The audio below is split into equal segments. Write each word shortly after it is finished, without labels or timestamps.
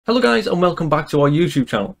Hello guys and welcome back to our YouTube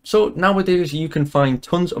channel. So nowadays you can find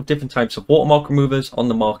tons of different types of watermark removers on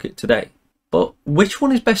the market today. But which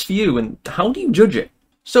one is best for you and how do you judge it?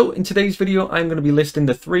 So in today's video I'm going to be listing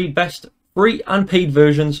the 3 best free and paid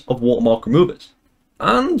versions of watermark removers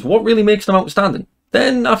and what really makes them outstanding.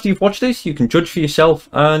 Then after you've watched this you can judge for yourself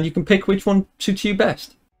and you can pick which one suits you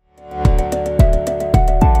best.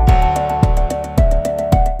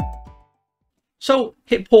 So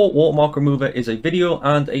HitPaw Watermark Remover is a video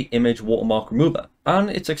and an image watermark remover, and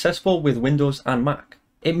it's accessible with Windows and Mac.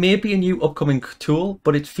 It may be a new upcoming tool,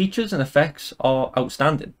 but its features and effects are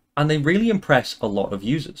outstanding, and they really impress a lot of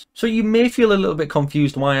users. So you may feel a little bit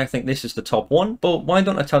confused why I think this is the top one, but why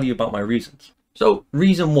don't I tell you about my reasons? So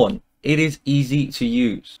reason 1, it is easy to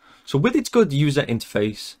use. So with its good user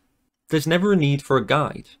interface, there's never a need for a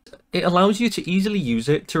guide. It allows you to easily use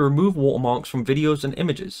it to remove watermarks from videos and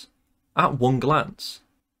images at one glance,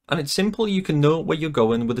 and it's simple. You can know where you're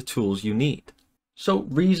going with the tools you need. So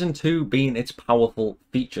reason 2 being its powerful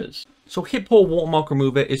features. So HitPaw Watermark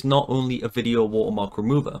Remover is not only a video watermark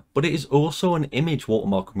remover, but it is also an image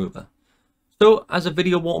watermark remover. So as a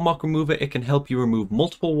video watermark remover, it can help you remove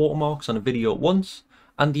multiple watermarks on a video at once,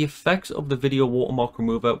 and the effects of the video watermark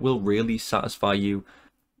remover will really satisfy you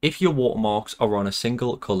if your watermarks are on a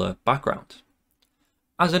single color background.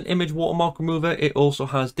 As an image watermark remover, it also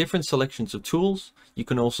has different selections of tools. You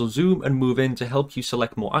can also zoom and move in to help you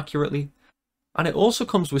select more accurately. And it also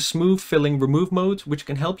comes with smooth filling remove mode, which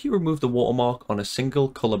can help you remove the watermark on a single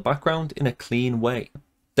color background in a clean way.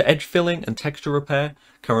 The edge filling and texture repair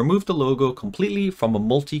can remove the logo completely from a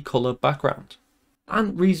multi-color background.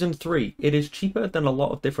 And reason 3, it is cheaper than a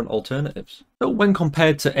lot of different alternatives. So when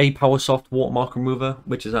compared to a PowerSoft watermark remover,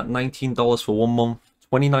 which is at $19 for 1 month,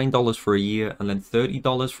 $29 for a year, and then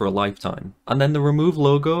 $30 for a lifetime. And then the remove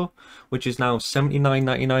logo, which is now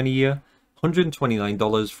 $79.99 a year,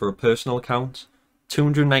 $129 for a personal account,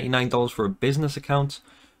 $299 for a business account.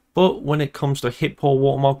 But when it comes to HitPaw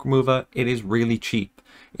Watermark Remover, it is really cheap.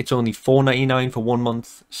 It's only $4.99 for 1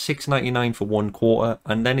 month, $6.99 for 1 quarter,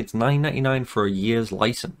 and then it's $9.99 for a year's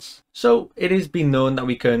license. So it has been known that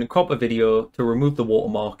we can crop a video to remove the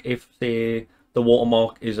watermark if, say, the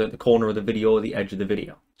watermark is at the corner of the video or the edge of the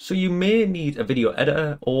video. So you may need a video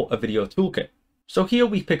editor or a video toolkit. So here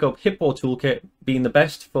we pick up HitPaw Toolkit being the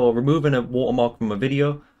best for removing a watermark from a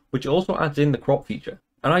video, which also adds in the crop feature.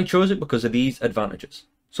 And I chose it because of these advantages.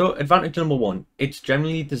 So advantage number 1, it's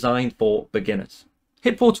generally designed for beginners.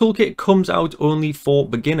 HitPaw Toolkit comes out only for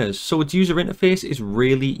beginners, so its user interface is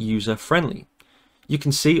really user friendly. You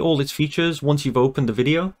can see all its features once you've opened the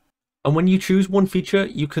video. And when you choose one feature,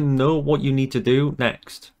 you can know what you need to do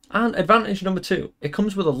next. And advantage number 2, it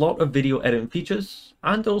comes with a lot of video editing features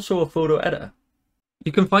and also a photo editor.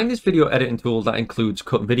 You can find this video editing tool that includes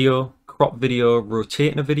cut video, crop video,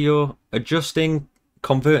 rotating a video, adjusting,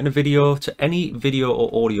 converting a video to any video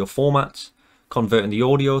or audio formats, converting the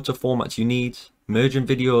audio to formats you need, merging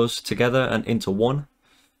videos together and into one,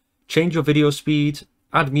 change your video speed,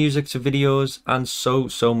 add music to videos, and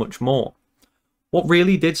so much more. What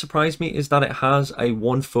really did surprise me is that it has a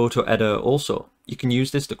one photo editor also. You can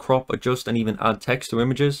use this to crop, adjust, and even add text to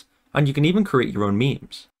images, and you can even create your own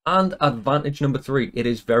memes. And advantage number 3, it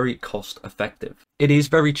is very cost effective. It is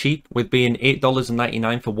very cheap, with being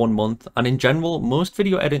 $8.99 for 1 month, and in general, most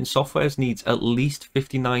video editing softwares needs at least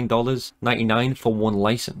 $59.99 for 1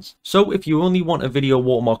 license. So if you only want a video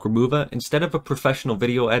watermark remover instead of a professional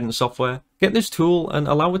video editing software, get this tool and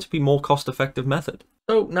allow it to be a more cost effective method.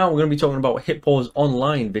 So now we're going to be talking about HitPaw's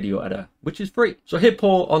online video editor, which is free. So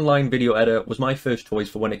HitPaw Online Video Editor was my first choice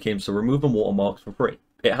for when it came to removing watermarks for free.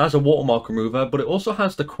 It has a watermark remover, but it also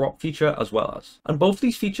has the crop feature as well as. And both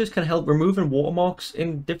these features can help removing watermarks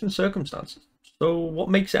in different circumstances. So what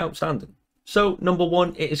makes it outstanding? So number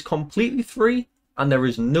 1, it is completely free and there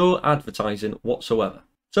is no advertising whatsoever.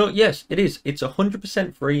 So yes, it is. It's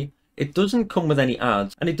 100% free. It doesn't come with any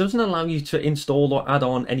ads, and it doesn't allow you to install or add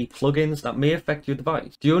on any plugins that may affect your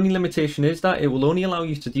device. The only limitation is that it will only allow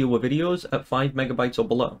you to deal with videos at 5 megabytes or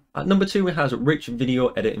below. At number 2, it has rich video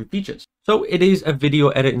editing features. So it is a video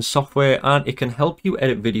editing software and it can help you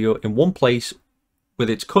edit video in one place with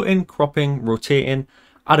its cutting, cropping, rotating,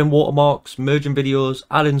 adding watermarks, merging videos,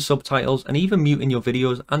 adding subtitles, and even muting your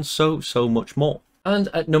videos, and so much more. And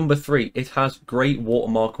at number 3, it has great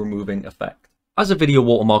watermark removing effect. As a video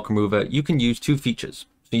watermark remover, you can use 2 features.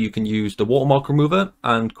 So you can use the watermark remover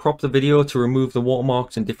and crop the video to remove the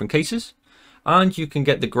watermarks in different cases. And you can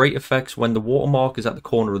get the great effects when the watermark is at the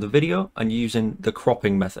corner of the video and using the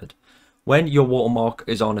cropping method, when your watermark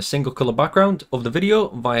is on a single color background of the video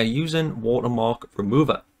via using Watermark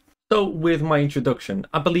Remover. So with my introduction,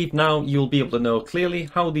 I believe now you'll be able to know clearly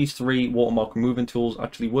how these three watermark removing tools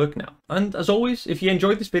actually work now. And as always, if you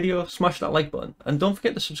enjoyed this video, smash that like button and don't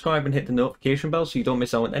forget to subscribe and hit the notification bell so you don't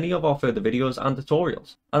miss out on any of our further videos and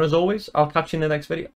tutorials. And as always, I'll catch you in the next video.